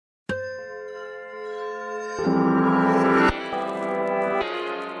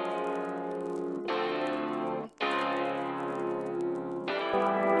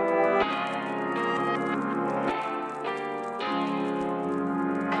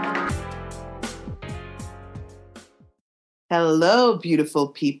Hello, beautiful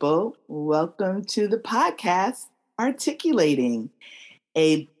people. Welcome to the podcast, Articulating,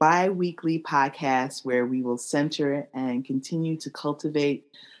 a bi-weekly podcast where we will center and continue to cultivate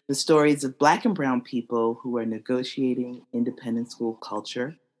the stories of Black and Brown people who are negotiating independent school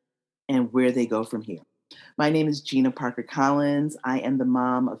culture and where they go from here. My name is Gina Parker Collins. I am the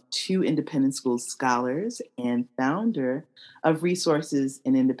mom of 2 independent school scholars and founder of Resources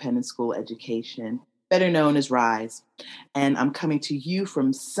in Independent School Education, better known as RISE. And I'm coming to you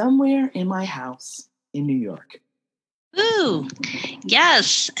from somewhere in my house in New York. Ooh,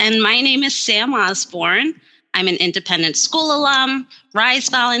 yes. And my name is Sam Osborne. I'm an independent school alum, RISE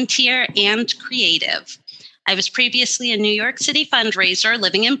volunteer, and creative. I was previously a New York City fundraiser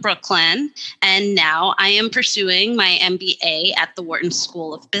living in Brooklyn, and now I am pursuing my MBA at the Wharton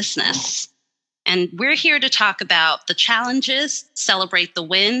School of Business. And we're here to talk about the challenges, celebrate the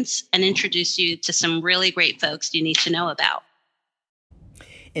wins, and introduce you to some really great folks you need to know about.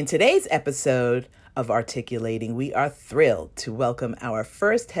 In today's episode of Articulating, we are thrilled to welcome our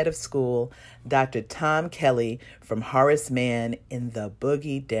first head of school, Dr. Tom Kelly from Horace Mann in the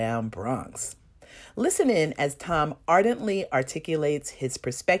Boogie Down Bronx. Listen in as Tom ardently articulates his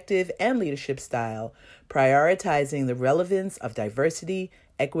perspective and leadership style, prioritizing the relevance of diversity,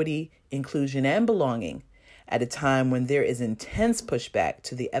 equity, inclusion, and belonging at a time when there is intense pushback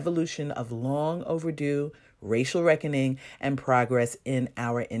to the evolution of long overdue racial reckoning and progress in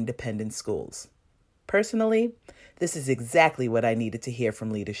our independent schools. Personally, this is exactly what I needed to hear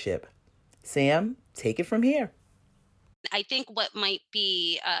from leadership. Sam, take it from here. I think what might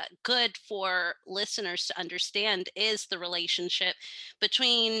be good for listeners to understand is the relationship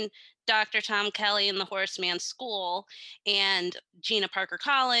between Dr. Tom Kelly and the Horace Mann School and Gina Parker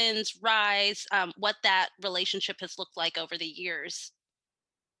Collins, RISE, what that relationship has looked like over the years.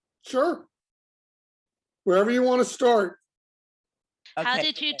 Sure. Wherever you want to start. Okay. How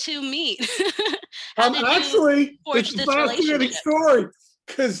did you two meet? Actually, it's a fascinating story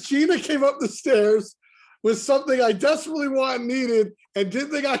because Gina came up the stairs with something I desperately wanted and needed and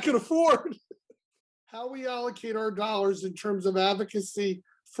didn't think I could afford. How we allocate our dollars in terms of advocacy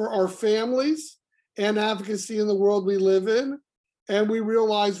for our families and advocacy in the world we live in. And we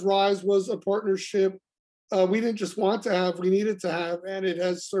realized RISE was a partnership we didn't just want to have, we needed to have, and it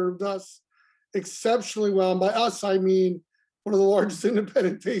has served us exceptionally well. And by us, I mean one of the largest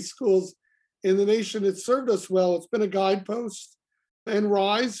independent day schools in the nation. It served us well. It's been a guidepost. And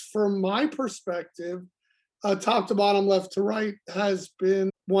RISE, from my perspective, top to bottom, left to right, has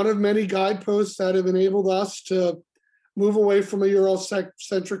been one of many guideposts that have enabled us to move away from a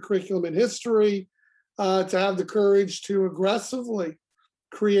Eurocentric curriculum in history, to have the courage to aggressively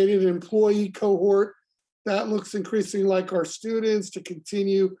create an employee cohort that looks increasingly like our students, to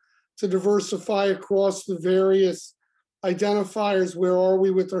continue to diversify across the various identifiers, where are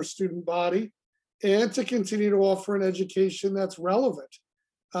we with our student body, and to continue to offer an education that's relevant.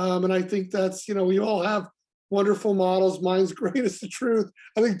 And I think that's, we all have wonderful models. Mine's great is the truth.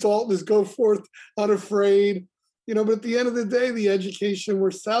 I think Dalton is go forth unafraid. But at the end of the day, the education we're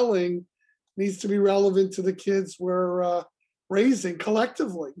selling needs to be relevant to the kids we're raising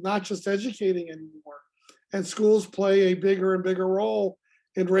collectively, not just educating anymore. And schools play a bigger and bigger role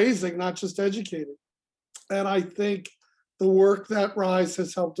in raising, not just educating. And I think the work that RISE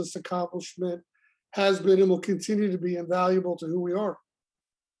has helped us accomplish has been and will continue to be invaluable to who we are.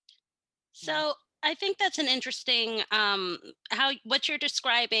 So I think that's an interesting, how what you're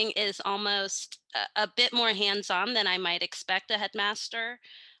describing is almost a bit more hands-on than I might expect a headmaster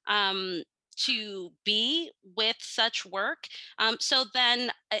to be with such work. So then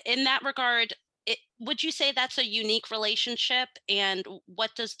in that regard, would you say that's a unique relationship? And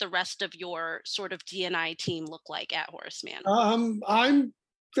what does the rest of your sort of D&I team look like at Horace Mann? I'm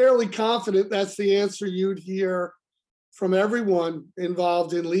fairly confident that's the answer you'd hear from everyone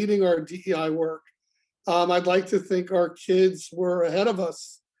involved in leading our DEI work. I'd like to think our kids were ahead of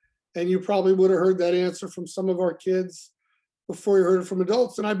us, and you probably would have heard that answer from some of our kids before you heard it from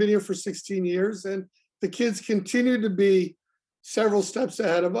adults. And I've been here for 16 years, and the kids continue to be several steps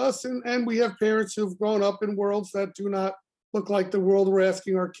ahead of us. And we have parents who've grown up in worlds that do not look like the world we're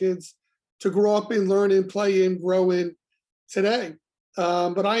asking our kids to grow up in, learn in, play in, grow in today.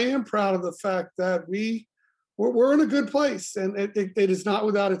 But I am proud of the fact that we're in a good place, and it is not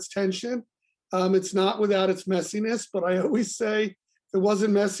without its tension. It's not without its messiness, but I always say If it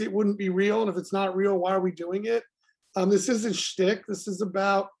wasn't messy, it wouldn't be real. And if it's not real, why are we doing it? This isn't shtick. This is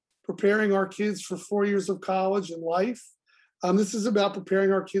about preparing our kids for 4 years of college and life. This is about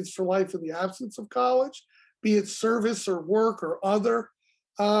preparing our kids for life in the absence of college, be it service or work or other.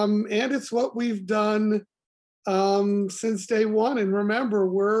 And it's what we've done since day one. And remember,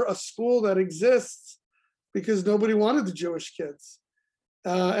 we're a school that exists because nobody wanted the Jewish kids.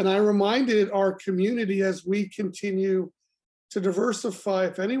 And I reminded our community as we continue to diversify,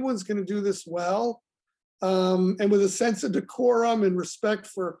 if anyone's going to do this well, and with a sense of decorum and respect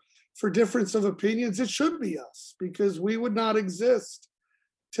for difference of opinions, it should be us, because we would not exist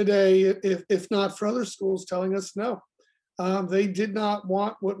today if not for other schools telling us no. They did not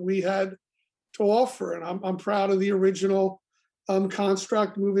want what we had to offer. And I'm proud of the original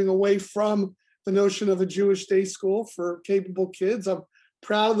construct, moving away from the notion of a Jewish day school for capable kids. I'm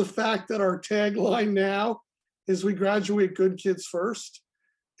proud of the fact that our tagline now is we graduate good kids first.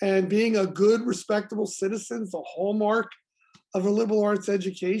 And being a good, respectable citizen is the hallmark of a liberal arts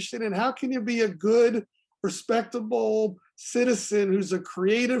education. And how can you be a good, respectable citizen who's a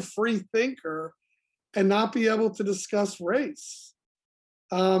creative, free thinker and not be able to discuss race?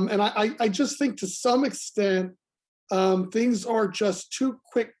 And I just think to some extent, things are just too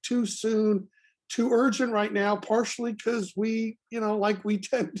quick, too soon, too urgent right now, partially because we, like we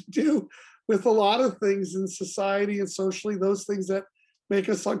tend to do with a lot of things in society and socially, those things that make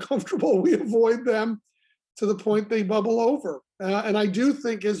us uncomfortable, we avoid them to the point they bubble over. And I do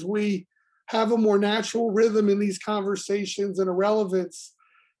think as we have a more natural rhythm in these conversations and a relevance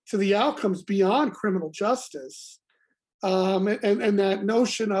to the outcomes beyond criminal justice, and that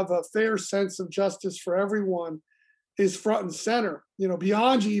notion of a fair sense of justice for everyone is front and center,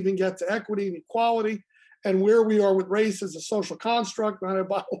 beyond you even get to equity and equality and where we are with race as a social construct, not a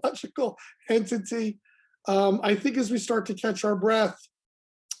biological entity. I think as we start to catch our breath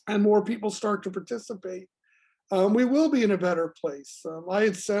and more people start to participate, we will be in a better place. I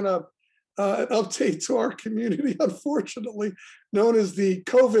had sent an update to our community, unfortunately, known as the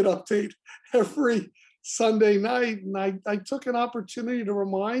COVID update, every Sunday night. And I took an opportunity to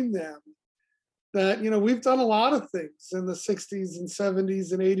remind them that, we've done a lot of things in the 60s and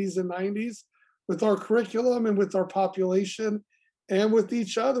 70s and 80s and 90s with our curriculum and with our population and with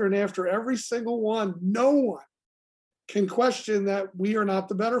each other. And after every single one, no one can question that we are not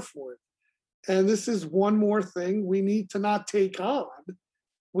the better for it. And this is one more thing we need to not take on.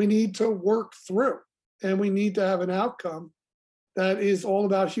 We need to work through, and we need to have an outcome that is all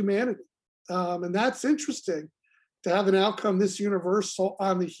about humanity. And that's interesting to have an outcome this universal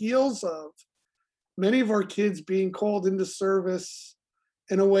on the heels of many of our kids being called into service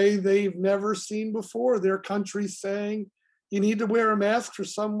in a way they've never seen before. Their country's saying you need to wear a mask for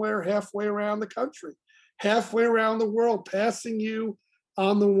somewhere halfway around the country, halfway around the world, passing you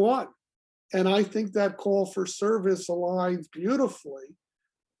on the one. And I think that call for service aligns beautifully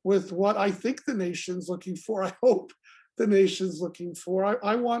with what I think the nation's looking for. I hope the nation's looking for.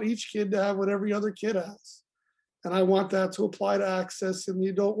 I want each kid to have what every other kid has. And I want that to apply to access in the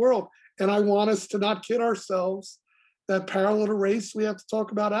adult world. And I want us to not kid ourselves that parallel to race, we have to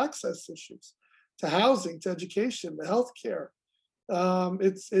talk about access issues to housing, to education, to healthcare.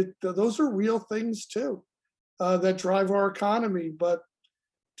 Those are real things too that drive our economy. But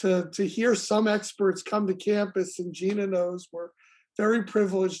to hear some experts come to campus, and Gina knows we're very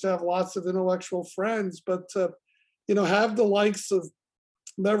privileged to have lots of intellectual friends, but to have the likes of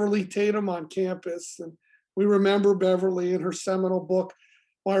Beverly Tatum on campus. And we remember Beverly in her seminal book,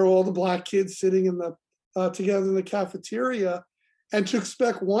 Why Are All the Black Kids Sitting in the together in the cafeteria, and to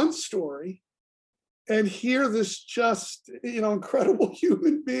expect one story and hear this just incredible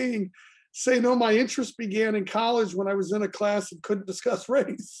human being say, no, my interest began in college when I was in a class and couldn't discuss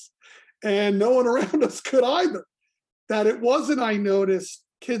race, and no one around us could either. That it wasn't, I noticed,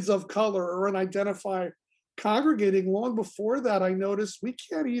 kids of color or an identifier congregating. Long before that, I noticed we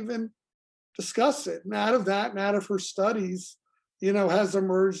can't even discuss it. And out of that, and out of her studies, has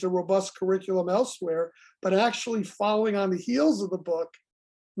emerged a robust curriculum elsewhere, but actually following on the heels of the book,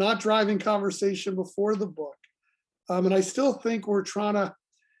 not driving conversation before the book. And I still think we're trying to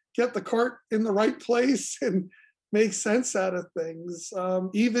get the cart in the right place and make sense out of things.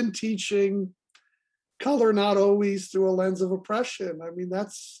 Even teaching color, not always through a lens of oppression. I mean,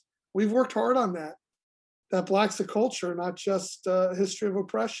 we've worked hard on that. That Black's a culture, not just a history of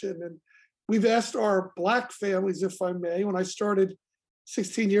oppression. And we've asked our Black families, if I may, when I started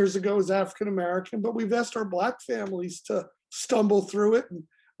 16 years ago as African-American, but we've asked our Black families to stumble through it. And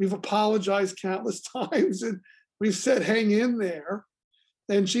we've apologized countless times, and we've said, hang in there.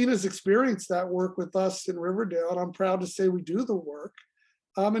 And Gina's experienced that work with us in Riverdale, and I'm proud to say we do the work.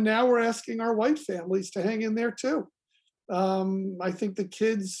 And now we're asking our white families to hang in there too. I think the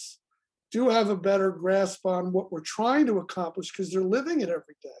kids do have a better grasp on what we're trying to accomplish because they're living it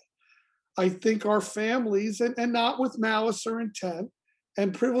every day. I think our families, and not with malice or intent,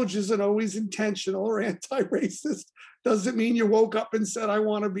 and privilege isn't always intentional or anti-racist, doesn't mean you woke up and said, I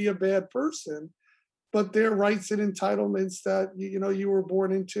want to be a bad person. But there are rights and entitlements that you were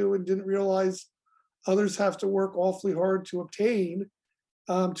born into and didn't realize others have to work awfully hard to obtain,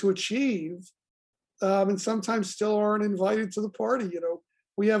 to achieve, and sometimes still aren't invited to the party.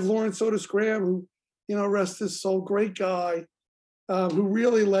 We have Lawrence Otis Graham, who, rest his soul, great guy, who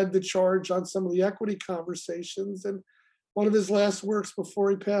really led the charge on some of the equity conversations. And one of his last works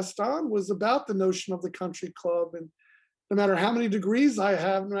before he passed on was about the notion of the country club. And no matter how many degrees I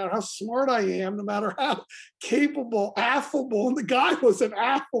have, no matter how smart I am, no matter how capable, affable, and the guy wasn't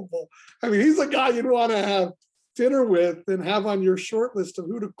affable. I mean, he's a guy you'd want to have dinner with and have on your short list of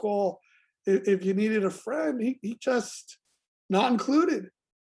who to call if you needed a friend. He just not included.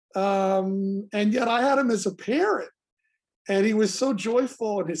 And yet I had him as a parent, and he was so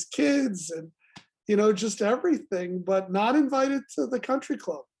joyful, and his kids, and just everything, but not invited to the country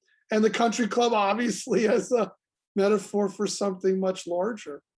club. And the country club obviously has a metaphor for something much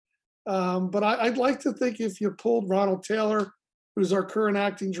larger. But I'd like to think if you pulled Ronald Taylor, who's our current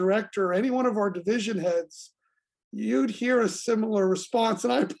acting director, or any one of our division heads, you'd hear a similar response.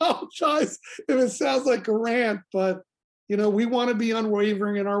 And I apologize if it sounds like a rant, but we want to be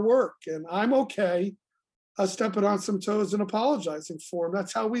unwavering in our work. And I'm okay stepping on some toes and apologizing for them.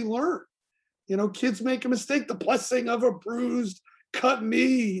 That's how we learn. Kids make a mistake. The blessing of a bruised, cut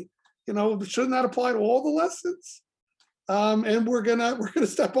knee, shouldn't that apply to all the lessons? And we're gonna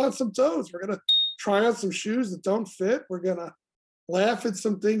step on some toes. We're gonna try on some shoes that don't fit. We're gonna laugh at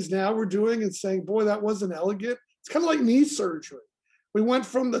some things now we're doing and saying, boy, that wasn't elegant. It's kind of like knee surgery. We went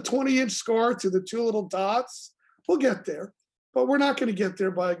from the 20-inch scar to the 2 little dots. We'll get there, but we're not going to get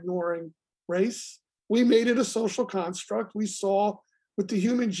there by ignoring race. We made it a social construct. We saw with the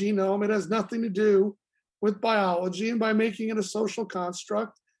human genome, it has nothing to do with biology. And by making it a social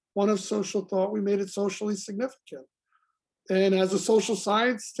construct, one of social thought, we made it socially significant. And as a social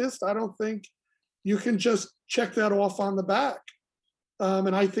scientist, I don't think you can just check that off on the back.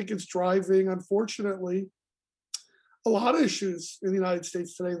 And I think it's driving, unfortunately, a lot of issues in the United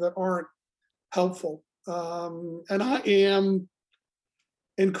States today that aren't helpful. And I am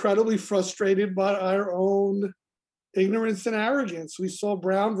incredibly frustrated by our own ignorance and arrogance. We saw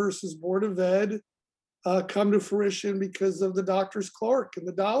Brown versus Board of Ed come to fruition because of the Drs. Clark and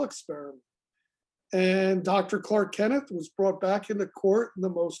the doll experiment. And Dr. Clark Kenneth was brought back into court in the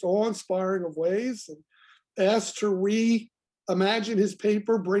most awe-inspiring of ways and asked to reimagine his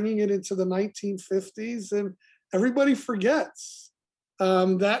paper, bringing it into the 1950s. And everybody forgets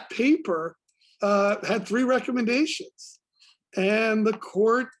that paper had 3 recommendations, and the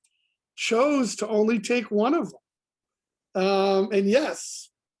court chose to only take one of them. And yes,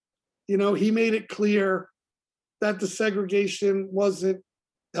 he made it clear that the segregation wasn't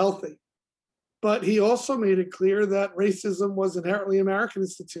healthy, but he also made it clear that racism was inherently an American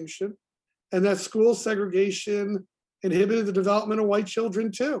institution and that school segregation inhibited the development of white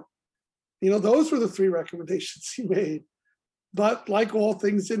children too. Those were the 3 recommendations he made. But like all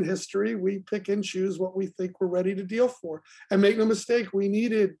things in history, we pick and choose what we think we're ready to deal for. And make no mistake, we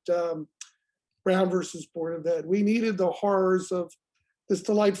needed Brown versus Board of Ed. We needed the horrors of this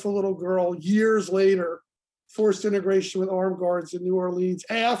delightful little girl years later, forced integration with armed guards in New Orleans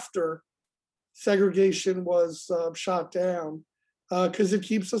after segregation was shot down, because it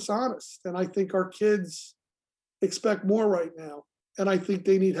keeps us honest. And I think our kids expect more right now. And I think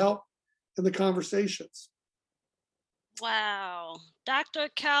they need help in the conversations. Wow. Dr.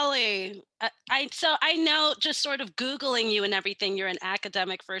 Kelly, I know, just sort of Googling you and everything, you're an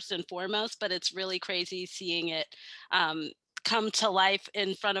academic first and foremost, but it's really crazy seeing it come to life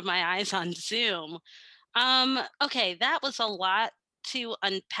in front of my eyes on Zoom. Okay, that was a lot to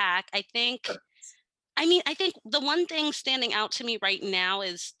unpack. I think the one thing standing out to me right now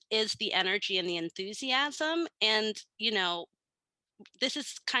is the energy and the enthusiasm. And, this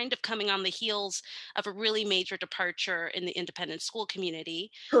is kind of coming on the heels of a really major departure in the independent school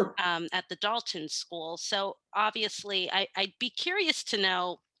community. Sure. At the Dalton School. So obviously, I'd be curious to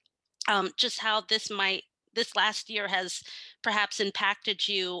know just how this last year has perhaps impacted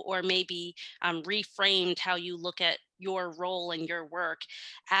you, or maybe reframed how you look at your role and your work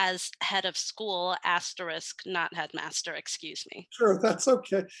as head of school, asterisk, not headmaster, excuse me. Sure, that's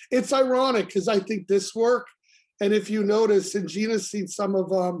okay. It's ironic because I think this work, and if you notice, and Gina's seen some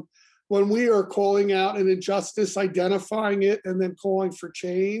of when we are calling out an injustice, identifying it, and then calling for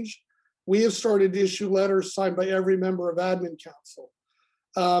change, we have started to issue letters signed by every member of admin council.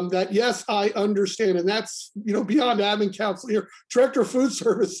 That yes, I understand, and that's beyond admin council here. Director of Food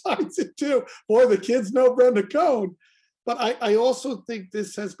Service signs it too. Boy, the kids know Brenda Cohn. But I also think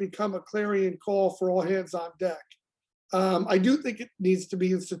this has become a clarion call for all hands on deck. I do think it needs to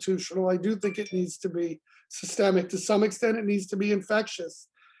be institutional. I do think it needs to be systemic. To some extent, it needs to be infectious.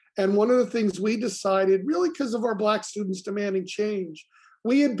 And one of the things we decided, really because of our Black students demanding change,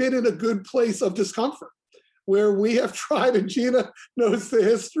 we had been in a good place of discomfort where we have tried, and Gina knows the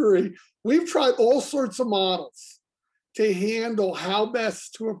history, we've tried all sorts of models to handle how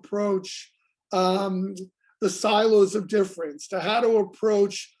best to approach the silos of difference, to how to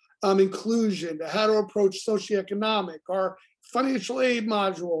approach inclusion, to how to approach socioeconomic, our financial aid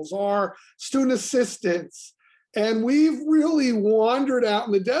modules, our student assistance. And we've really wandered out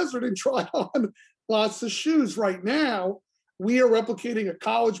in the desert and tried on lots of shoes. Right now, we are replicating a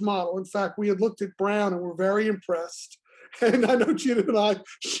college model. In fact, we had looked at Brown and we're very impressed. And I know Gina and I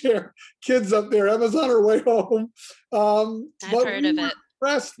share kids up there. Emma's on her way home. I've heard of it.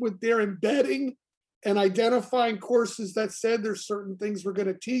 Impressed with their embedding and identifying courses that said there's certain things we're going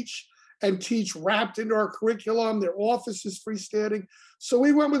to teach and teach wrapped into our curriculum. Their office is freestanding. So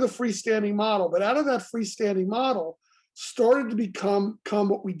we went with a freestanding model, but out of that freestanding model started to become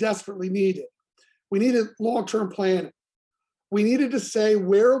what we desperately needed. We needed long-term planning. We needed to say,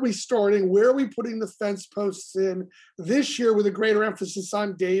 where are we starting? Where are we putting the fence posts in this year with a greater emphasis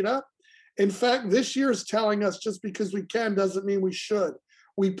on data? In fact, this year is telling us just because we can doesn't mean we should.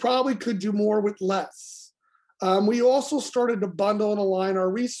 We probably could do more with less. We also started to bundle and align our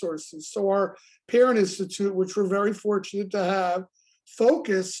resources. So our Parent Institute, which we're very fortunate to have,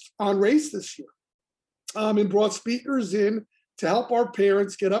 focused on race this year and brought speakers in to help our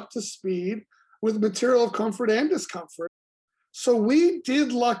parents get up to speed with material of comfort and discomfort. So we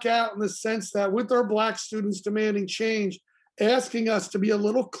did luck out in the sense that with our Black students demanding change, asking us to be a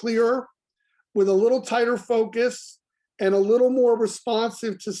little clearer, with a little tighter focus, and a little more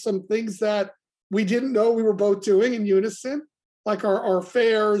responsive to some things that we didn't know we were both doing in unison, like our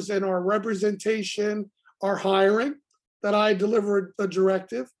fairs and our representation, our hiring, that I delivered a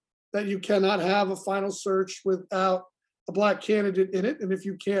directive that you cannot have a final search without a Black candidate in it. And if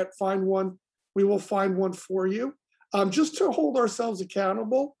you can't find one, we will find one for you, just to hold ourselves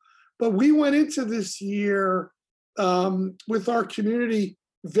accountable. But we went into this year with our community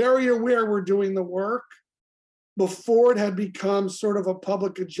very aware we're doing the work before it had become sort of a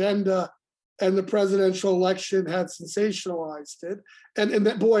public agenda and the presidential election had sensationalized it. And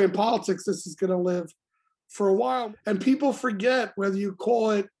that, boy, in politics, this is going to live for a while. And people forget, whether you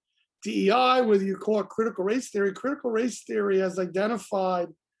call it DEI, whether you call it critical race theory as identified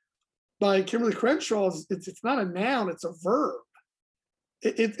by Kimberly Crenshaw, it's not a noun, it's a verb.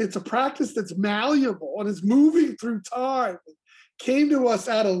 It's a practice that's malleable and is moving through time. It came to us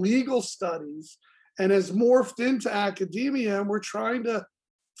out of legal studies and has morphed into academia, and we're trying to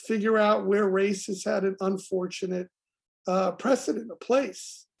figure out where race has had an unfortunate precedent, a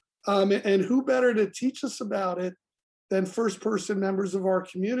place. And who better to teach us about it than first-person members of our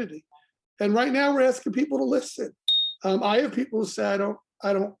community? And right now we're asking people to listen. I have people who say,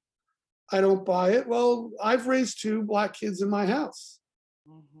 I don't buy it. Well, I've raised 2 Black kids in my house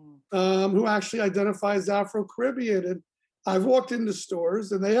who actually identify as Afro-Caribbean. And I've walked into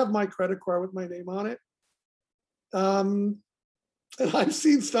stores and they have my credit card with my name on it. And I've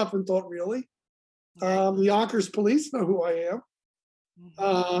seen stuff and thought, really? The Yonkers police know who I am.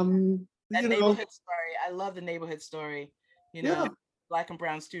 That neighborhood story. I love the neighborhood story. Black and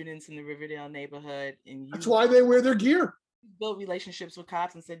brown students in the Riverdale neighborhood. And that's why they wear their gear. Build relationships with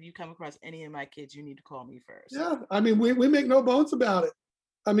cops and said, you come across any of my kids, you need to call me first. Yeah, I mean, we make no bones about it.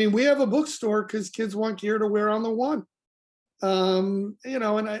 I mean, we have a bookstore because kids want gear to wear on the one. And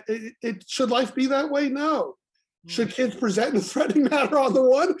should life be that way? No. Should kids present in a threatening manner on the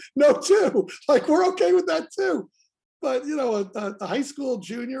one? No, too. Like, we're okay with that too. But, a high school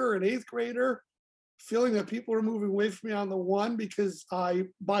junior or an 8th grader feeling that people are moving away from me on the one because I,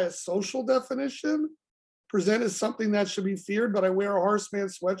 by a social definition, present as something that should be feared, but I wear a Horseman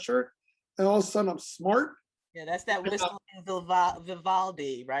sweatshirt and all of a sudden I'm smart. Yeah, that's that whistling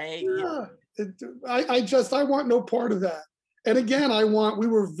Vivaldi, right? Yeah. I want no part of that. And again, we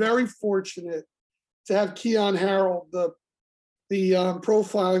were very fortunate to have Keon Harold, the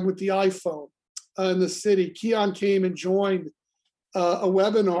profiling with the iPhone in the city. Keon came and joined a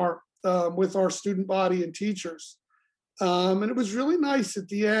webinar with our student body and teachers. And it was really nice at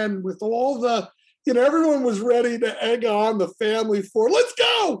the end with all the, everyone was ready to egg on the family for, let's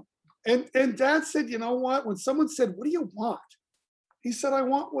go. And Dad said, you know what? When someone said, what do you want? He said, I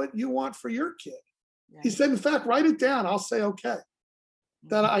want what you want for your kid. Yeah. He said, in fact, write it down. I'll say, okay.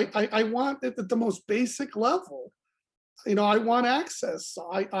 That I want it at the most basic level. I want access.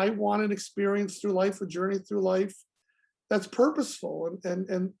 I want an experience through life, a journey through life that's purposeful.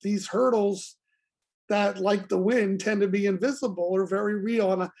 And these hurdles that, like the wind, tend to be invisible are very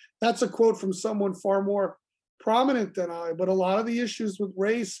real. And that's a quote from someone far more prominent than I. But a lot of the issues with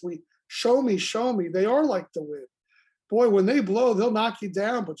race, we show me, they are like the wind. Boy, when they blow, they'll knock you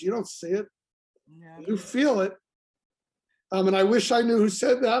down, but you don't see it. Yeah. You feel it. And I wish I knew who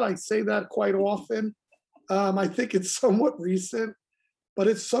said that. I say that quite often. I think it's somewhat recent, but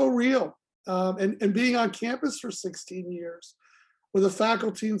it's so real. And being on campus for 16 years with a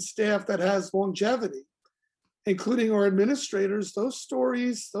faculty and staff that has longevity, including our administrators, those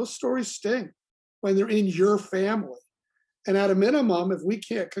stories sting when they're in your family. And at a minimum, if we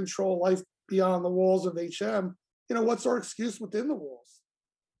can't control life beyond the walls of HM, what's our excuse within the walls?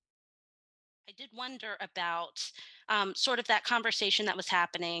 I did wonder about sort of that conversation that was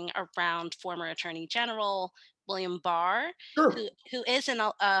happening around former Attorney General William Barr, sure. who is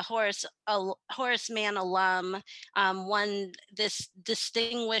a Horace Mann alum, won this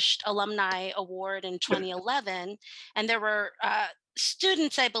distinguished alumni award in 2011, and there were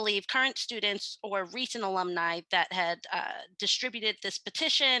students, I believe, current students or recent alumni that had distributed this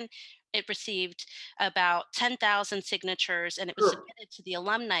petition. It received about 10,000 signatures, and it was submitted to the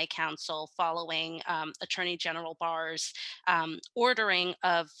Alumni Council following Attorney General Barr's ordering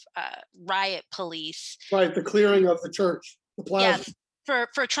of riot police. Right, the clearing of the church, the plaza. Yes,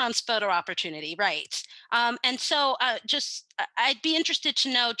 for Trump's photo opportunity, right. And so I'd be interested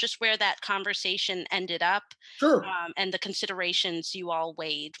to know just where that conversation ended up. Sure. And the considerations you all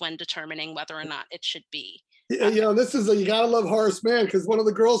weighed when determining whether or not it should be. This is you gotta love Horace Mann, because one of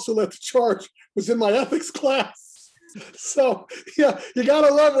the girls who led the charge was in my ethics class. So yeah, you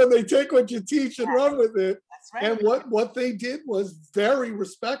gotta love when they take what you teach and run with it. That's right. And what they did was very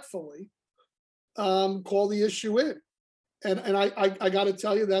respectfully call the issue in, and I got to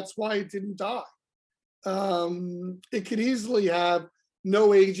tell you, that's why it didn't die. It could easily have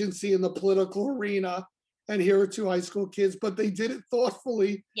no agency in the political arena, and here are two high school kids, but they did it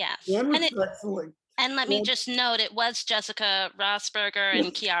thoughtfully, and respectfully. And let me just note, it was Jessica Rosberger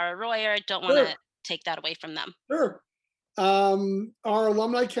and Kiara Royer. Don't want to take that away from them. Sure. Our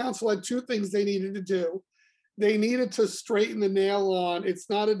alumni council had two things they needed to do. They needed to straighten the nail on,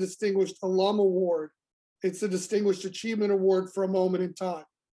 it's not a distinguished alum award. It's a distinguished achievement award for a moment in time.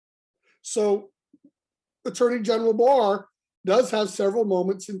 So Attorney General Barr does have several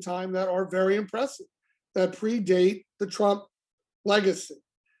moments in time that are very impressive, that predate the Trump legacy.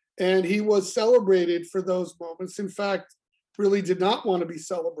 And he was celebrated for those moments. In fact, really did not want to be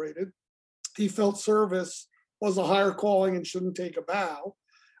celebrated. He felt service was a higher calling and shouldn't take a bow.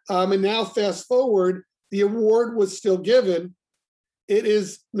 And now fast forward, the award was still given. It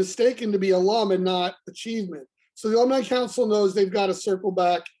is mistaken to be alum and not achievement. So the Alumni Council knows they've got to circle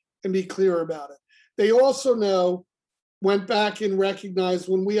back and be clear about it. They also went back and recognized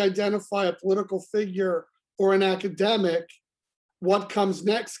when we identify a political figure or an academic, what comes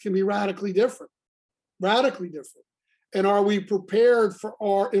next can be radically different. And are we prepared for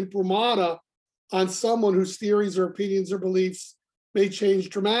our imprimatur on someone whose theories or opinions or beliefs may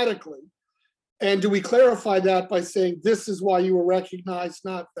change dramatically? And do we clarify that by saying, this is why you were recognized,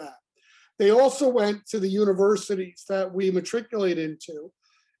 not that? They also went to the universities that we matriculate into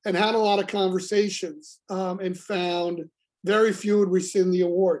and had a lot of conversations and found very few would rescind the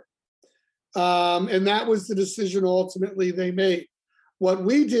award. And that was the decision ultimately they made. What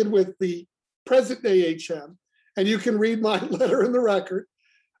we did with the present day HM, and you can read my letter in the record,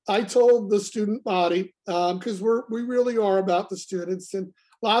 I told the student body, because we really are about the students, and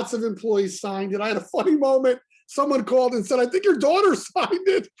lots of employees signed it. I had a funny moment. Someone called and said, I think your daughter signed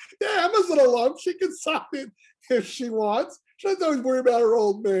it. Yeah, Emma's an alum. She can sign it if she wants. She doesn't always worry about her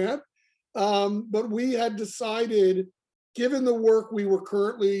old man. But we had decided, given the work we were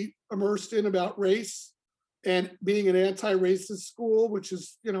currently immersed in about race and being an anti-racist school, which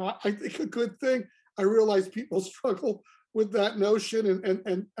is, I think a good thing. I realize people struggle with that notion,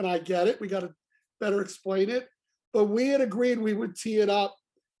 and I get it. We got to better explain it. But we had agreed we would tee it up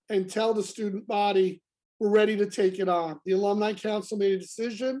and tell the student body we're ready to take it on. The Alumni Council made a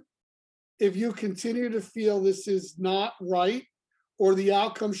decision. If you continue to feel this is not right or the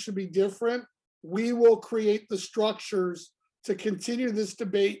outcome should be different, we will create the structures to continue this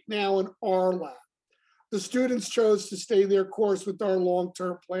debate now in our lab. The students chose to stay their course with our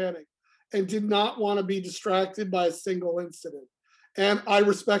long-term planning and did not want to be distracted by a single incident. And I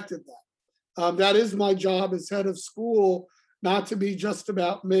respected that. That is my job as head of school, not to be just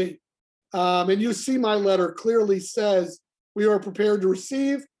about me. And you see my letter clearly says, we are prepared to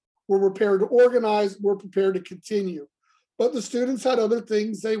receive, we're prepared to organize, we're prepared to continue. But the students had other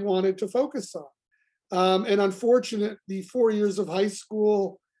things they wanted to focus on. And unfortunately, the 4 years of high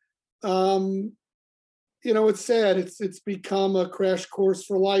school, it's sad. It's become a crash course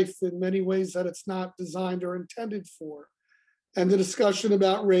for life in many ways that it's not designed or intended for. And the discussion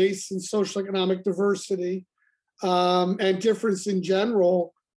about race and social economic diversity and difference in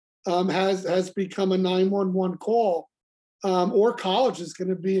general has become a 911 call. Or college is going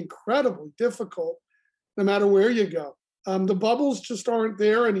to be incredibly difficult no matter where you go. The bubbles just aren't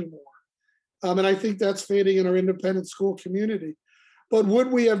there anymore. And I think that's fading in our independent school community. But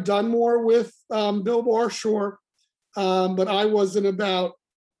would we have done more with Bill Barr? Sure. But I wasn't about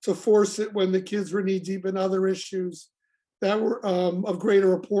to force it when the kids were knee deep in other issues that were of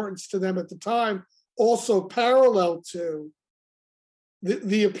greater importance to them at the time. Also parallel to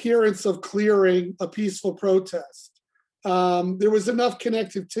the appearance of clearing a peaceful protest. There was enough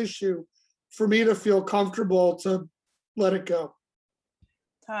connective tissue for me to feel comfortable to let it go.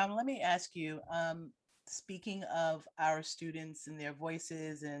 Tom, let me ask you, speaking of our students and their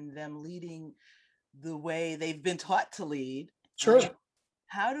voices and them leading the way they've been taught to lead. Sure.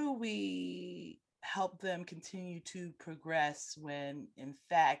 How do we help them continue to progress when, in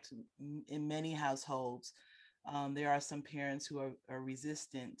fact, in many households, there are some parents who are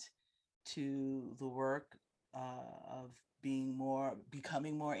resistant to the work of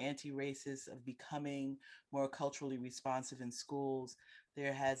becoming more anti-racist, of becoming more culturally responsive in schools?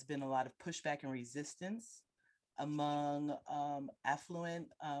 There has been a lot of pushback and resistance among affluent,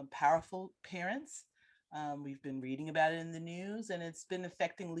 powerful parents. We've been reading about it in the news, and it's been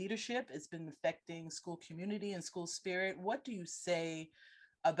affecting leadership. It's been affecting school community and school spirit. What do you say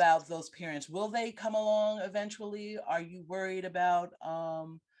about those parents? Will they come along eventually? Are you worried about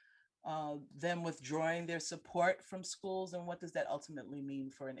them withdrawing their support from schools, and what does that ultimately mean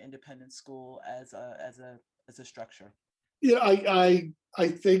for an independent school as a structure? I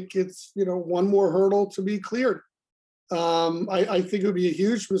think it's one more hurdle to be cleared. I think it would be a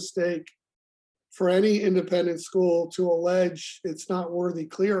huge mistake for any independent school to allege it's not worthy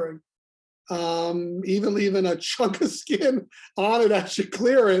clearing. Even leaving a chunk of skin on it as you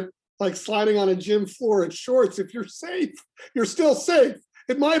clear it, like sliding on a gym floor in shorts. If you're safe, you're still safe.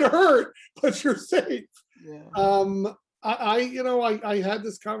 It might hurt, but you're safe. Yeah. I had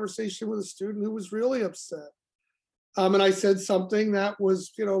this conversation with a student who was really upset. And I said something that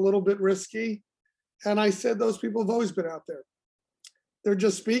was, a little bit risky. And I said, those people have always been out there. They're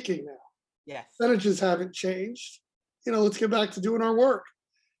just speaking now. Yes. Percentages haven't changed. Let's get back to doing our work.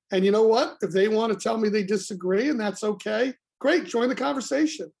 And you know what? If they want to tell me they disagree and that's okay, great, join the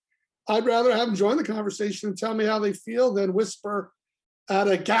conversation. I'd rather have them join the conversation and tell me how they feel than whisper at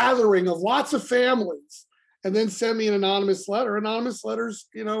a gathering of lots of families and then send me an anonymous letter. Anonymous letters,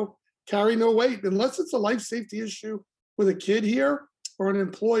 carry no weight unless it's a life safety issue with a kid here or an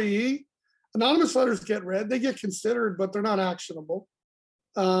employee. Anonymous letters get read, they get considered, but they're not actionable,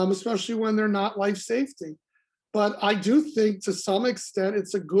 especially when they're not life safety. But I do think to some extent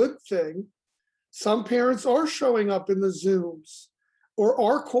it's a good thing. Some parents are showing up in the Zooms or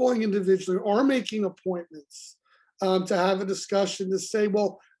are calling individually or are making appointments to have a discussion to say,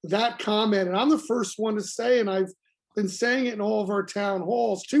 well, that comment, and I'm the first one to say, and I've been saying it in all of our town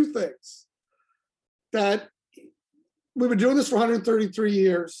halls, two things. That we've been doing this for 133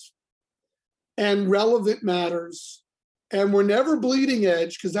 years and relevant matters. And we're never bleeding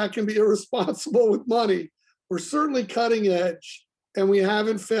edge because that can be irresponsible with money. We're certainly cutting edge, and we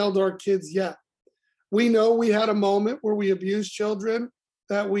haven't failed our kids yet. We know we had a moment where we abused children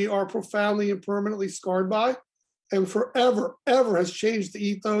that we are profoundly and permanently scarred by, and forever, ever has changed the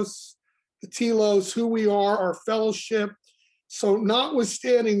ethos, the telos, who we are, our fellowship. So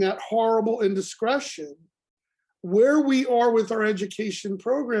notwithstanding that horrible indiscretion, where we are with our education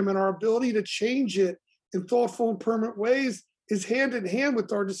program and our ability to change it in thoughtful and permanent ways is hand in hand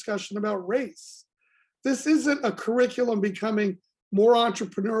with our discussion about race. This isn't a curriculum becoming more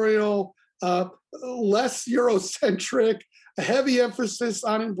entrepreneurial, less Eurocentric, a heavy emphasis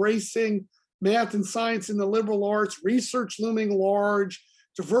on embracing math and science and the liberal arts, research looming large,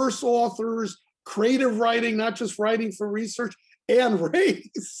 diverse authors, creative writing, not just writing for research, and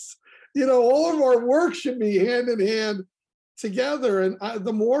race. All of our work should be hand in hand together. And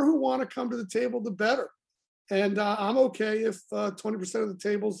the more who want to come to the table, the better. And I'm okay if 20% of the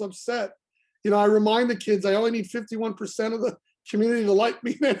table's upset. I remind the kids I only need 51% of the community to like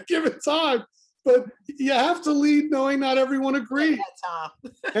me at a given time. But you have to lead knowing not everyone agrees.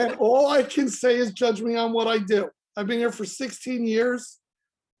 And all I can say is judge me on what I do. I've been here for 16 years.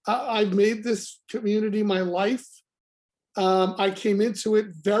 I've made this community my life. I came into it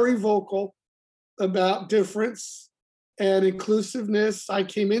very vocal about difference and inclusiveness. I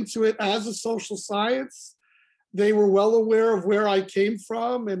came into it as a social science. They were well aware of where I came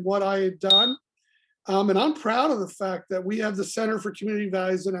from and what I had done. And I'm proud of the fact that we have the Center for Community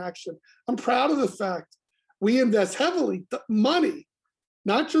Values in Action. I'm proud of the fact we invest heavily money,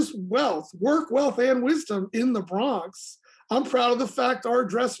 not just wealth, work, wealth, and wisdom in the Bronx. I'm proud of the fact our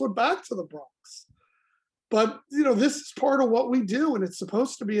address went back to the Bronx. But, this is part of what we do, and it's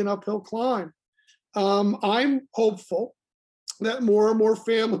supposed to be an uphill climb. I'm hopeful that more and more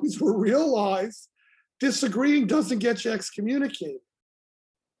families will realize disagreeing doesn't get you excommunicated.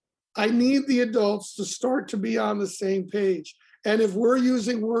 I need the adults to start to be on the same page. And if we're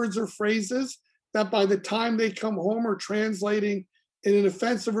using words or phrases that by the time they come home are translating in an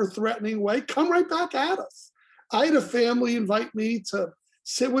offensive or threatening way, come right back at us. I had a family invite me to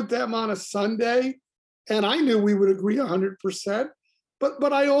sit with them on a Sunday, and I knew we would agree 100%.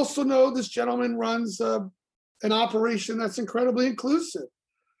 But I also know this gentleman runs an operation that's incredibly inclusive.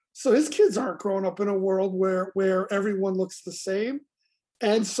 So his kids aren't growing up in a world where everyone looks the same.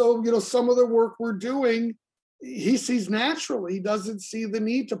 And so, some of the work we're doing, he sees naturally. He doesn't see the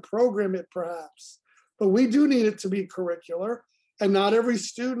need to program it, perhaps. But we do need it to be curricular. And not every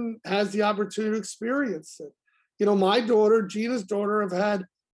student has the opportunity to experience it. My daughter, Gina's daughter, have had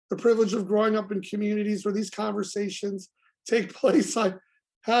the privilege of growing up in communities where these conversations take place. I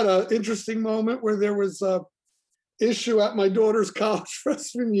had an interesting moment where there was a issue at my daughter's college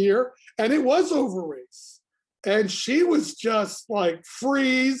freshman year, and it was over race. And she was just like,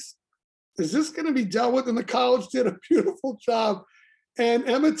 freeze. Is this going to be dealt with? And the college did a beautiful job. And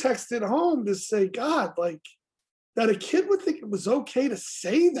Emma texted home to say, God, that a kid would think it was okay to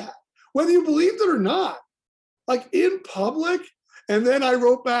say that, whether you believed it or not, in public. And then I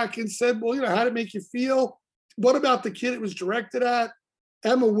wrote back and said, well, how did it make you feel? What about the kid it was directed at?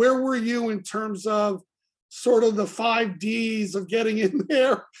 Emma, where were you in terms of sort of the 5 Ds of getting in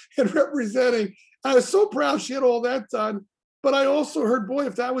there and representing? I was so proud she had all that done. But I also heard, boy,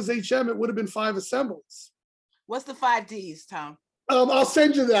 if that was HM, it would have been 5 assemblies. What's the 5 Ds, Tom? I'll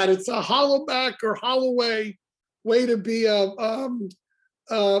send you that. It's a hollow back or holloway way to be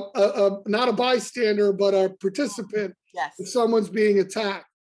not a bystander, but a participant. Yes. If someone's being attacked.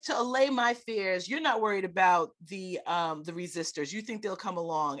 To allay my fears, you're not worried about the resistors. You think they'll come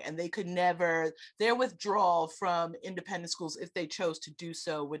along, and they could never, their withdrawal from independent schools, if they chose to do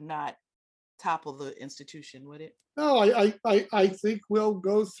so, would not topple the institution, would it? No, I think we'll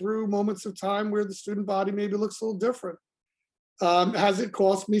go through moments of time where the student body maybe looks a little different. Has it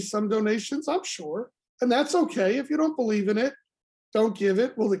cost me some donations? I'm sure. And that's okay. If you don't believe in it, don't give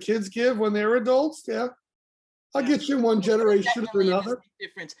it. Will the kids give when they're adults? Yeah. I'll get you one generation or another.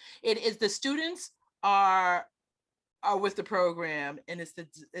 Difference. It is the students are with the program, and it's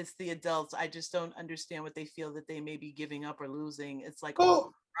the adults. I just don't understand what they feel that they may be giving up or losing. It's like,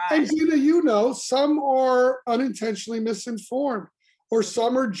 and Gina, some are unintentionally misinformed, or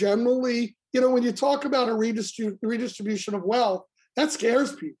some are generally, when you talk about a redistribution of wealth, that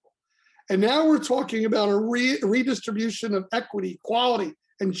scares people. And now we're talking about a redistribution of equity, equality,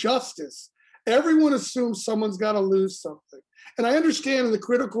 and justice. Everyone assumes someone's got to lose something. And I understand in the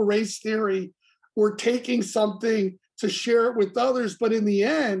critical race theory, we're taking something to share it with others, but in the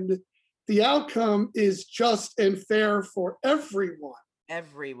end, the outcome is just and fair for everyone.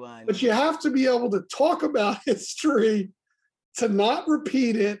 Everyone. But you have to be able to talk about history, to not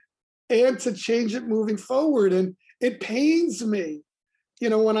repeat it, and to change it moving forward. And it pains me,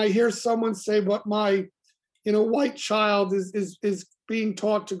 when I hear someone say, but my, white child is being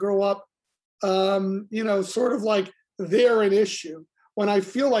taught to grow up, sort of like they're an issue. When I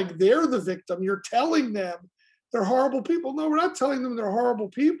feel like they're the victim, you're telling them they're horrible people. No, we're not telling them they're horrible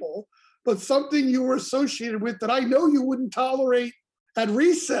people, but something you were associated with that I know you wouldn't tolerate at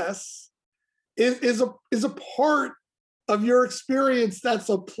recess is a part of your experience that's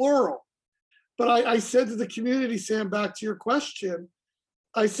a plural. But I said to the community, Sam, back to your question,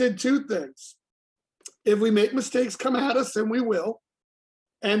 I said 2 things. If we make mistakes, come at us, and we will.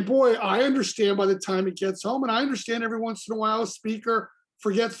 And boy, I understand by the time it gets home, and I understand every once in a while a speaker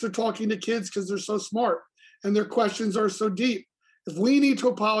forgets they're talking to kids because they're so smart and their questions are so deep. If we need to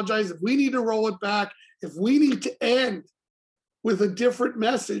apologize, if we need to roll it back, if we need to end with a different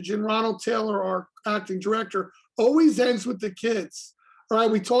message, and Ronald Taylor, our acting director, always ends with the kids. All right,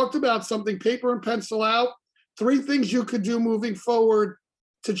 we talked about something, paper and pencil out, 3 things you could do moving forward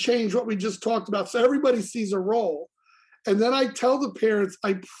to change what we just talked about. So everybody sees a role. And then I tell the parents,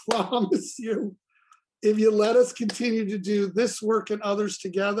 I promise you, if you let us continue to do this work and others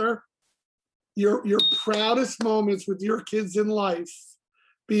together, your proudest moments with your kids in life,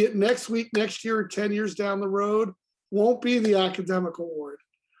 be it next week, next year, or 10 years down the road, won't be the academic award,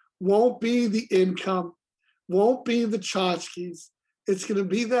 won't be the income, won't be the tchotchkes. It's going to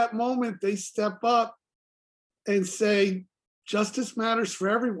be that moment they step up and say, justice matters for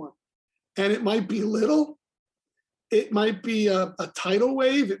everyone. And it might be little, it might be a tidal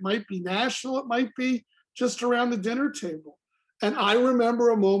wave, it might be national, it might be just around the dinner table. And I remember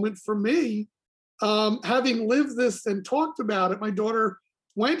a moment for me, having lived this and talked about it. My daughter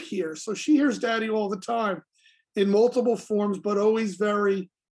went here, so she hears Daddy all the time in multiple forms, but always very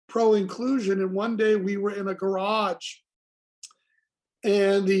pro-inclusion. And one day we were in a garage,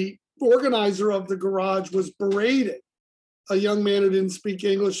 and the organizer of the garage was berating a young man who didn't speak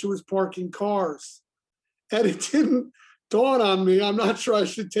English who was parking cars. And it didn't dawn on me, I'm not sure I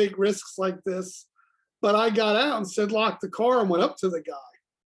should take risks like this, but I got out and said, lock the car, and went up to the guy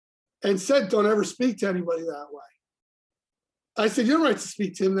and said, don't ever speak to anybody that way. I said, you don't right to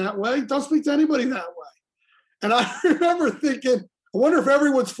speak to him that way. Don't speak to anybody that way. And I remember thinking, I wonder if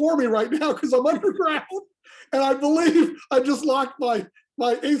everyone's for me right now because I'm underground. And I believe I just locked my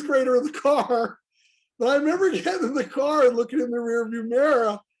 8th grader in the car. But I remember getting in the car and looking in the rearview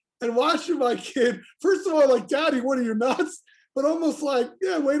mirror and watching my kid, first of all, like, Daddy, what are you, nuts? But almost like,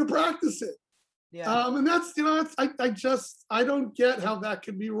 yeah, way to practice it. Yeah. And that's, I don't get how that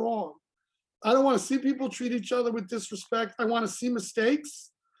could be wrong. I don't want to see people treat each other with disrespect. I want to see mistakes.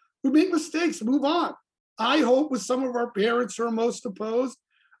 We make mistakes, move on. I hope with some of our parents who are most opposed,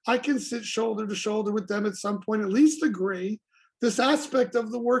 I can sit shoulder to shoulder with them at some point, at least agree this aspect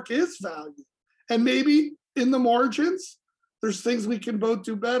of the work is valued. And maybe in the margins, there's things we can both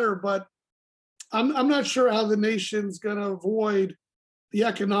do better, but I'm not sure how the nation's going to avoid the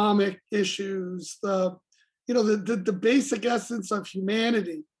economic issues, the basic essence of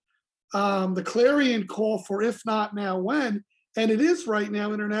humanity, the clarion call for if not now, when, and it is right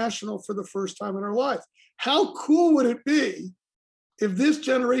now international for the first time in our lives. How cool would it be if this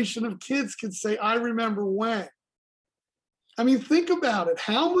generation of kids could say, I remember when? I mean, think about it.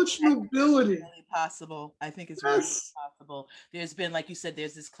 How much mobility? It's really possible. I think it's really possible. There's been, like you said,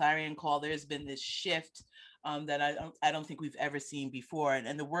 there's this clarion call. There's been this shift that I don't think we've ever seen before.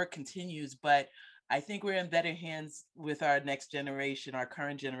 And the work continues, but I think we're in better hands with our next generation, our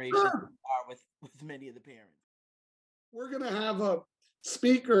current generation, than we are with many of the parents. We're going to have a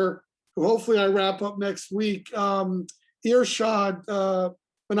speaker who hopefully I wrap up next week, Irshad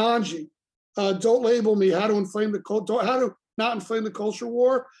Mananji. Don't label me, how to not inflame the culture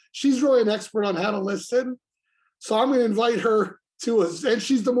war. She's really an expert on how to listen. So I'm going to invite her to us, and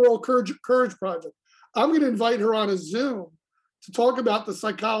she's the Moral Courage Project. I'm going to invite her on a Zoom to talk about the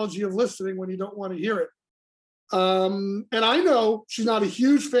psychology of listening when you don't want to hear it. And I know she's not a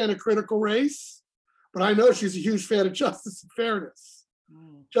huge fan of critical race, but I know she's a huge fan of justice and fairness,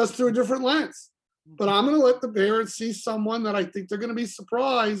 just through a different lens. But I'm going to let the parents see someone that I think they're going to be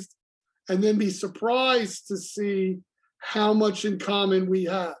surprised, and then be surprised to see how much in common we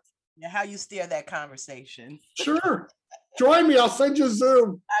have. Yeah, how you steer that conversation. Sure. Join me. I'll send you a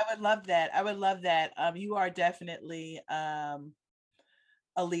Zoom. I would love that. You are definitely a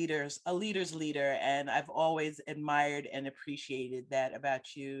leader's leader. And I've always admired and appreciated that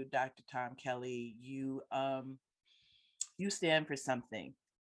about you, Dr. Tom Kelly. You stand for something,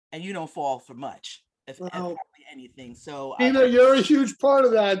 and you don't fall for much, if hardly anything. So you're a huge part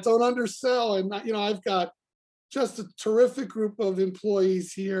of that. Don't undersell. And I've got just a terrific group of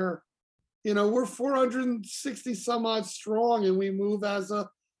employees here. We're 460 some odd strong, and we move as a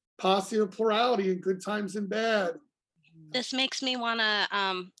posse of plurality in good times and bad. This makes me want to,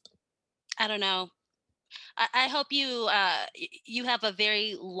 I don't know. I hope you have a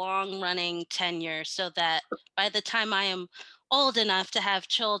very long running tenure so that by the time I am old enough to have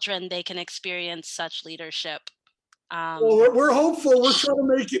children, they can experience such leadership. Well, we're hopeful. We're trying to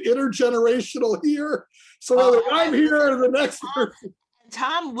make it intergenerational here. So whether I'm here or the next person.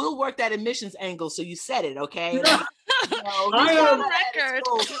 Tom will work that admissions angle, so you said it, okay? Yeah.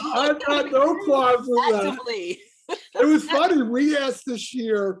 I've got no qualms with that. It was funny. We asked this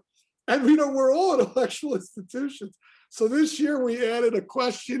year, and we're all in intellectual institutions. So this year we added a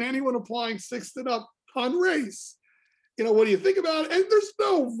question, anyone applying 6th and up on race. What do you think about it? And there's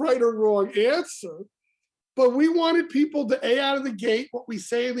no right or wrong answer. But we wanted people to out of the gate, what we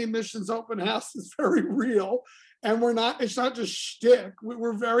say in the admissions open house is very real. And it's not just shtick.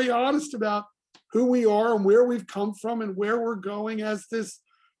 We're very honest about who we are and where we've come from and where we're going as this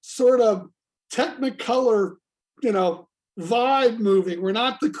sort of Technicolor, vibe moving. We're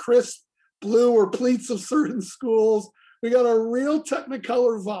not the crisp blue or pleats of certain schools. We got a real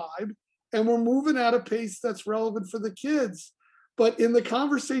Technicolor vibe, and we're moving at a pace that's relevant for the kids. But in the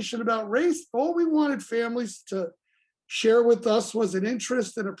conversation about race, all we wanted families to share with us was an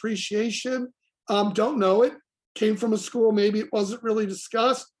interest and appreciation. Don't know it, came from a school, maybe it wasn't really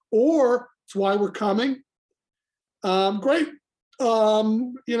discussed, or it's why we're coming. Great.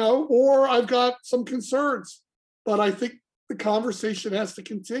 Or I've got some concerns, but I think the conversation has to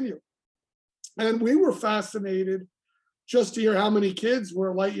continue. And we were fascinated just to hear how many kids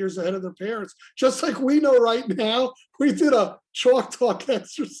were light years ahead of their parents. Just like we know right now, we did a chalk talk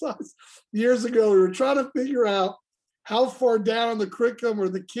exercise years ago. We were trying to figure out how far down the curriculum are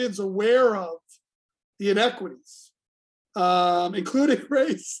the kids aware of the inequities, including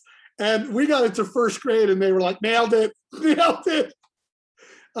race. And we got into first grade and they were like, nailed it.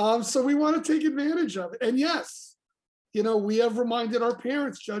 So we want to take advantage of it. And yes, we have reminded our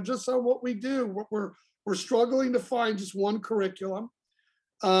parents, judge us on what we do. We're struggling to find just one curriculum.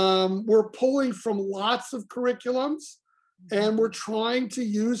 We're pulling from lots of curriculums, and we're trying to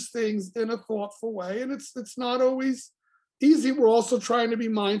use things in a thoughtful way. And it's not always easy. We're also trying to be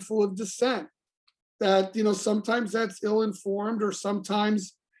mindful of dissent, that, sometimes that's ill-informed, or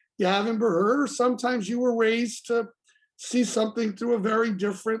sometimes you haven't been heard, or sometimes you were raised to see something through a very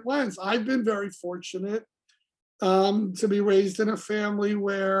different lens. I've been very fortunate to be raised in a family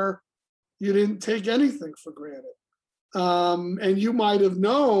where you didn't take anything for granted. And you might have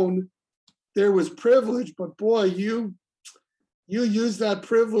known there was privilege, but boy, you used that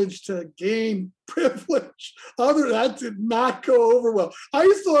privilege to gain privilege. That did not go over well. I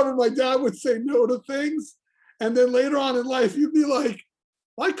used to love when my dad would say no to things. And then later on in life, you'd be like,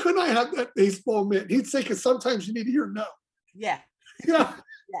 why couldn't I have that baseball mitt? He'd say, because sometimes you need to hear no. Yeah. Yeah.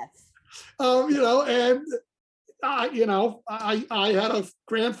 Yes. And I had a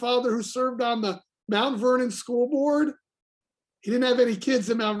grandfather who served on the Mount Vernon School Board. He didn't have any kids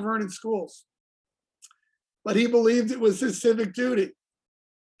in Mount Vernon schools, but he believed it was his civic duty.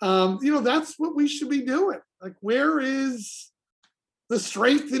 That's what we should be doing. Like, where is the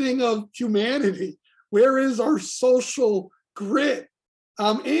strengthening of humanity? Where is our social grit?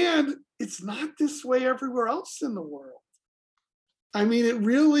 And it's not this way everywhere else in the world. I mean, it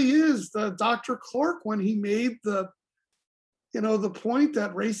really is. Dr. Clark, when he made the point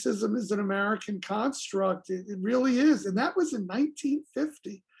that racism is an American construct, it really is. And that was in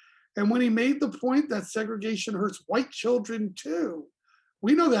 1950. And when he made the point that segregation hurts white children too,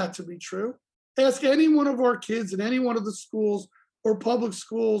 we know that to be true. Ask any one of our kids in any one of the schools or public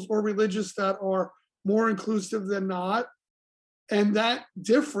schools or religious that are more inclusive than not. And that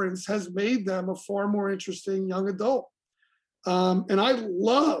difference has made them a far more interesting young adult. And I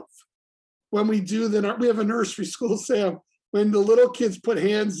love when we do we have a nursery school, Sam, when the little kids put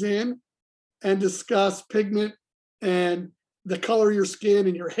hands in and discuss pigment and the color of your skin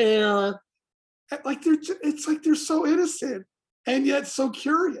and your hair. It's like they're so innocent and yet so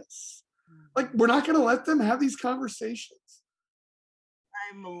curious. Like, we're not going to let them have these conversations.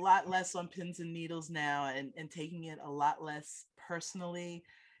 I'm a lot less on pins and needles now, and taking it a lot less personally.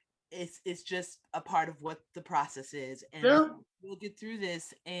 It's just a part of what the process is, and we'll get through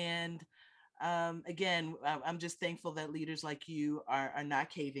this. And again, I'm just thankful that leaders like you are not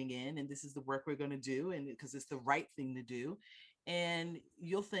caving in, and this is the work we're going to do, and because it's the right thing to do. And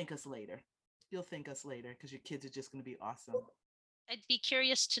you'll thank us later. You'll thank us later, because your kids are just going to be awesome. I'd be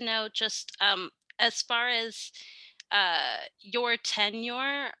curious to know, just as far as your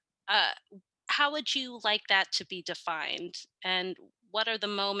tenure, how would you like that to be defined? And what are the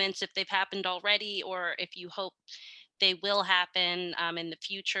moments, if they've happened already, or if you hope they will happen in the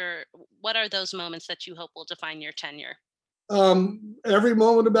future? What are those moments that you hope will define your tenure? Every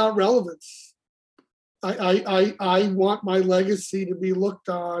moment about relevance. I want my legacy to be looked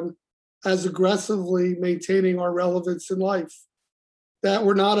on as aggressively maintaining our relevance in life. That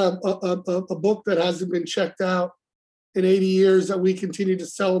we're not a book that hasn't been checked out in 80 years, that we continue to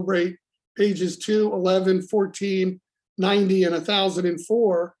celebrate pages 2, 11, 14, 90, and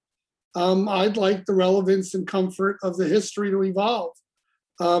 1004. I'd like the relevance and comfort of the history to evolve.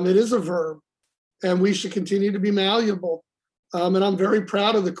 It is a verb, and we should continue to be malleable. And I'm very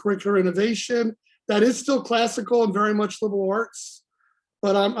proud of the curricular innovation that is still classical and very much liberal arts.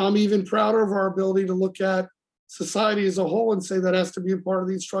 But I'm even prouder of our ability to look at society as a whole and say that has to be a part of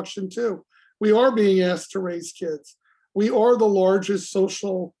the instruction too. We are being asked to raise kids. We are the largest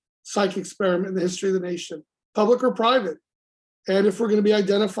social psych experiment in the history of the nation, public or private. And if we're going to be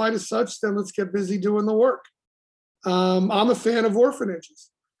identified as such, then let's get busy doing the work. I'm a fan of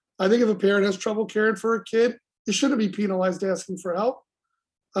orphanages. I think if a parent has trouble caring for a kid, you shouldn't be penalized asking for help.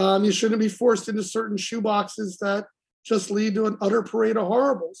 You shouldn't be forced into certain shoeboxes that just lead to an utter parade of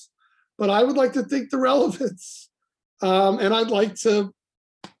horribles. But I would like to think the relevance, and I'd like to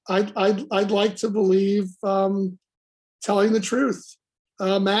believe telling the truth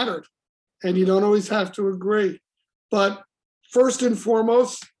mattered, and you don't always have to agree. But first and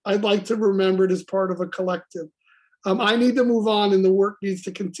foremost, I'd like to remember it as part of a collective. I need to move on, and the work needs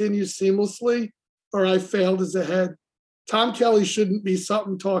to continue seamlessly, or I failed as a head. Tom Kelly shouldn't be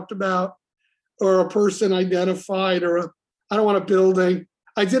something talked about, or a person identified, or I don't want a building.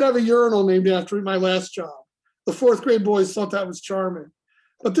 I did have a urinal named after me, my last job. The fourth grade boys thought that was charming.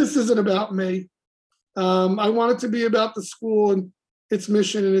 But this isn't about me. I want it to be about the school and its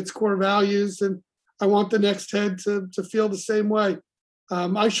mission and its core values. And I want the next head to feel the same way.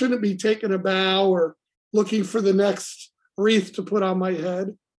 I shouldn't be taking a bow or looking for the next wreath to put on my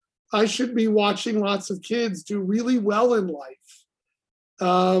head. I should be watching lots of kids do really well in life,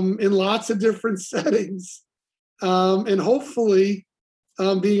 in lots of different settings, and hopefully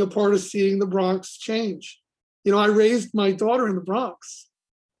being a part of seeing the Bronx change. I raised my daughter in the Bronx,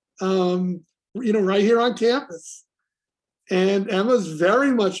 right here on campus. And Emma's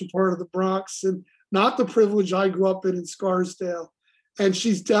very much a part of the Bronx, and not the privilege I grew up in Scarsdale. And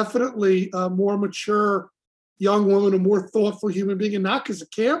she's definitely a more mature young woman, a more thoughtful human being, and not because of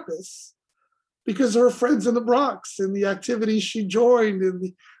campus, because of her friends in the Bronx and the activities she joined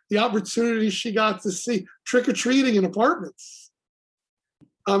and the opportunities she got to see. Trick-or-treating in apartments.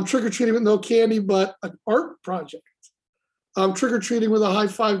 Trick-or-treating with no candy, but an art project. Trick-or-treating with a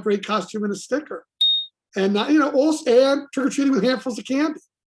high-five, great costume, and a sticker. And, and trick-or-treating with handfuls of candy.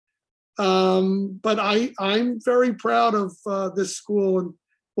 But I'm very proud of this school and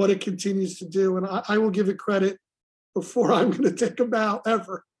what it continues to do. And I will give it credit before I'm going to take a bow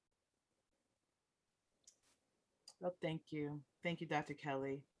ever. Well, thank you. Thank you, Dr.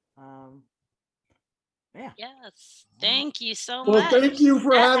 Kelly. Yeah. Yes. Thank you so much. Well, thank you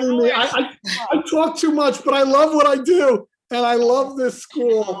for having me. I talk too much, but I love what I do. And I love this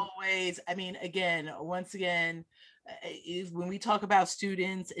school. Always. Once again, when we talk about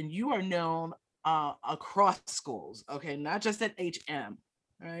students, and you are known across schools, okay, not just at HM,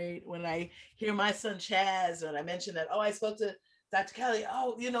 right? When I hear my son Chaz, and I mentioned that, I spoke to Dr. Kelly,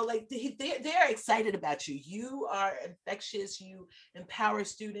 they're excited about you. You are infectious. You empower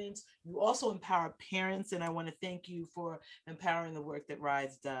students. You also empower parents. And I want to thank you for empowering the work that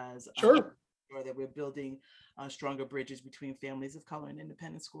RISE does. Sure. That we're building stronger bridges between families of color and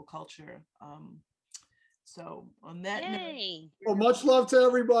independent school culture. So on that note, well, much love to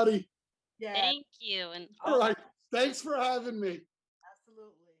everybody. Yeah. Thank you. And all right. Thanks for having me.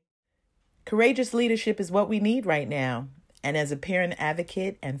 Absolutely. Courageous leadership is what we need right now. And as a parent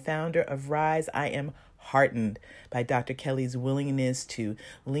advocate and founder of RISE, I am heartened by Dr. Kelly's willingness to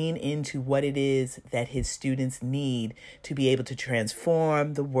lean into what it is that his students need to be able to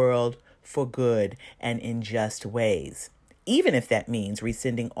transform the world for good and in just ways, even if that means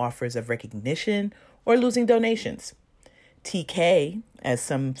rescinding offers of recognition or losing donations. TK, as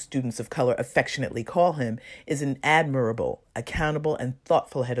some students of color affectionately call him, is an admirable, accountable, and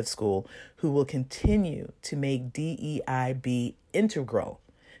thoughtful head of school who will continue to make DEIB integral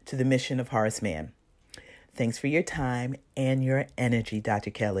to the mission of Horace Mann. Thanks for your time and your energy, Dr.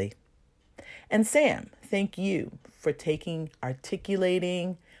 Kelly. And Sam, thank you for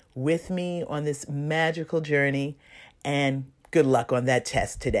articulating with me on this magical journey, and good luck on that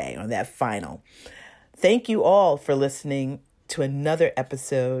test today, on that final. Thank you all for listening to another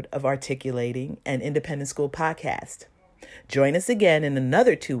episode of Articulating, an Independent School podcast. Join us again in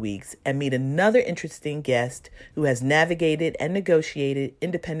another 2 weeks and meet another interesting guest who has navigated and negotiated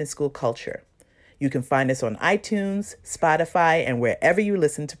independent school culture. You can find us on iTunes, Spotify, and wherever you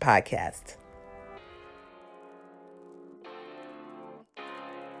listen to podcasts.